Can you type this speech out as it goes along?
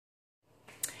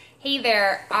Hey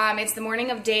there, it's the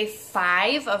morning of day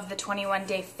 5 of the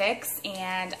 21-day fix,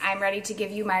 and I'm ready to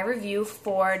give you my review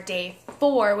for day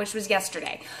 4, which was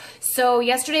yesterday. So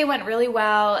yesterday went really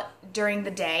well during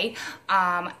the day.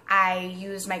 I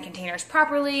used my containers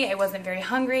properly. I wasn't very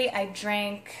hungry. I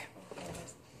drank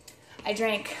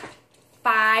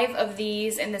 5 of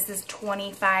these, and this is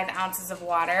 25 ounces of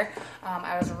water.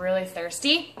 I was really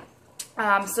thirsty.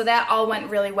 So that all went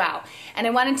really well. And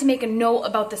I wanted to make a note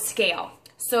about the scale.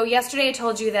 So yesterday I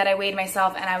told you that I weighed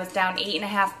myself and I was down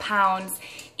 8.5 pounds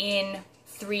in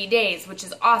 3 days, which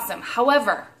is awesome.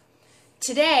 However,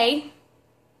 today,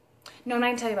 no, I'm not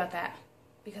going to tell you about that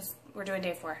because we're doing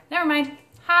day 4. Never mind.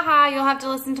 Haha, you'll have to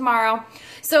listen tomorrow.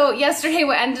 So yesterday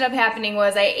what ended up happening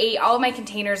was I ate all of my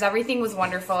containers. Everything was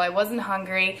wonderful. I wasn't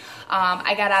hungry.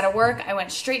 I got out of work. I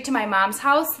went straight to my mom's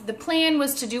house. The plan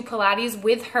was to do Pilates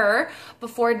with her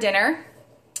before dinner.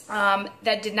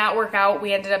 That did not work out.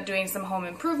 We ended up doing some home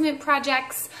improvement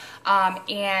projects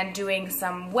and doing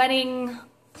some wedding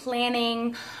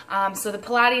planning. So the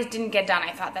Pilates didn't get done.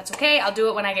 I thought, that's okay. I'll do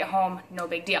it when I get home. No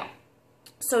big deal.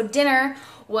 So dinner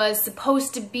was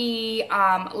supposed to be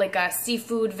like a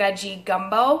seafood veggie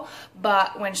gumbo,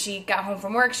 but when she got home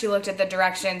from work, she looked at the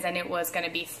directions and it was going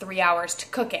to be 3 hours to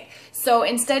cook it. So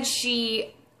instead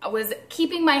she was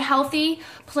keeping my healthy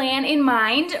plan in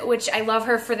mind, which I love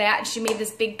her for that. She made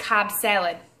this big Cobb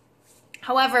salad.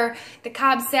 However, the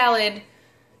Cobb salad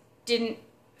didn't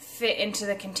fit into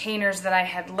the containers that I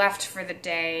had left for the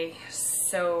day,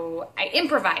 so I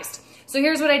improvised. So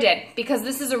here's what I did, because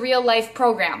this is a real life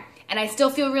program and I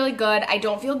still feel really good. I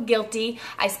don't feel guilty.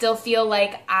 I still feel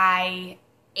like I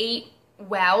ate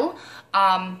well.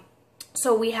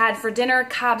 So we had for dinner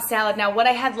Cobb salad. Now what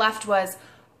I had left was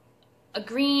a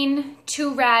green,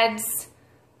 2 reds,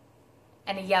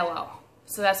 and a yellow.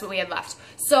 So that's what we had left.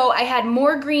 So I had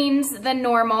more greens than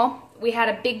normal. We had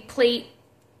a big plate,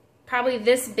 probably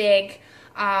this big,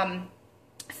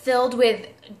 filled with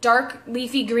dark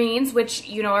leafy greens, which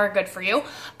you know are good for you.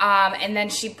 And then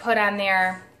she put on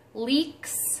there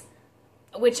leeks,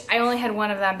 which I only had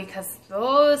one of them because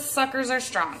those suckers are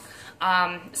strong.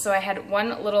 So I had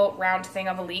one little round thing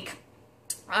of a leek.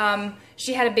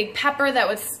 She had a big pepper that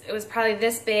was probably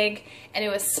this big, and it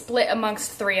was split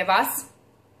amongst 3 of us.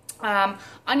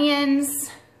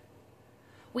 Onions.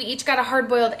 We each got a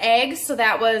hard-boiled egg, so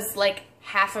that was like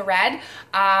half a red.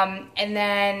 And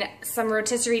then some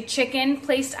rotisserie chicken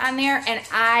placed on there, and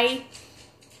I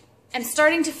am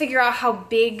starting to figure out how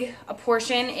big a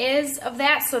portion is of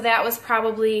that, so that was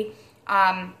probably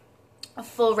a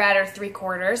full red or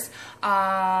 3/4.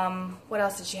 What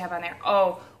else did she have on there?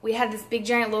 Oh, we had this big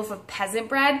giant loaf of peasant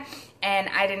bread, and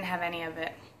I didn't have any of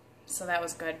it. So that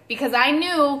was good, because I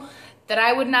knew that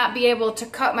I would not be able to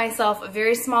cut myself a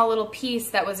very small little piece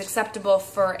that was acceptable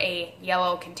for a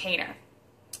yellow container.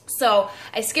 So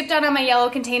I skipped out on my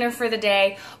yellow container for the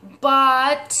day,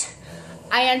 but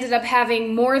I ended up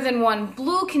having more than one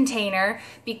blue container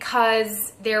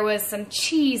because there was some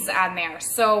cheese on there.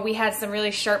 So we had some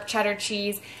really sharp cheddar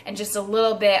cheese and just a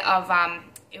little bit of,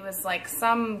 it was like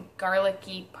some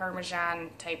garlicky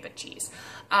Parmesan type of cheese.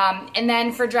 And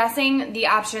then for dressing, the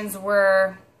options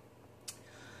were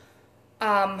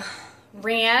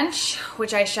ranch,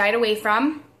 which I shied away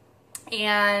from,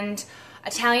 and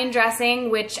Italian dressing,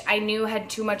 which I knew had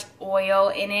too much oil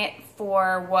in it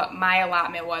for what my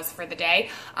allotment was for the day.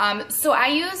 So I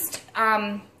used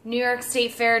New York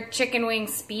State Fair chicken wing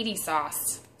Speedy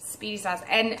sauce.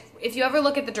 And if you ever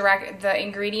look at the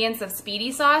ingredients of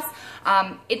Speedy sauce,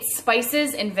 it's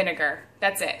spices and vinegar.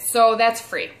 That's it. So that's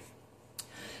free.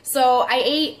 So I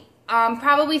ate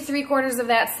probably 3/4 of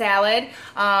that salad.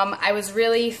 I was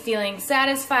really feeling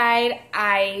satisfied.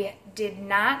 I did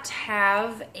not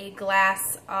have a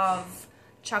glass of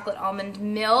chocolate almond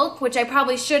milk, which I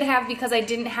probably should have because I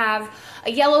didn't have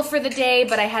a yellow for the day,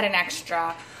 but I had an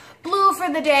extra blue for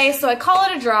the day, so I call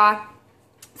it a draw.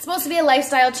 It's supposed to be a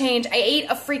lifestyle change. I ate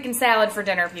a freaking salad for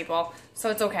dinner, people, so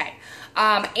it's okay.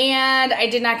 And I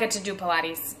did not get to do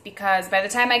Pilates because by the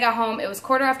time I got home, it was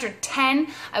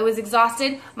 10:15. I was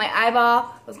exhausted. My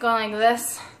eyeball was going like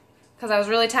this because I was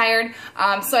really tired.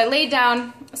 So I laid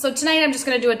down. So tonight I'm just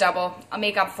going to do a double. I'll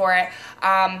make up for it.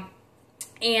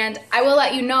 And I will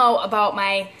let you know about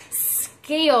my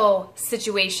scale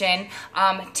situation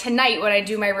tonight when I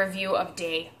do my review of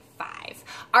day 5.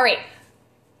 All right.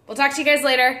 We'll talk to you guys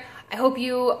later. I hope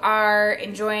you are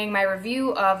enjoying my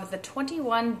review of the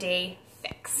 21-day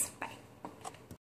fix.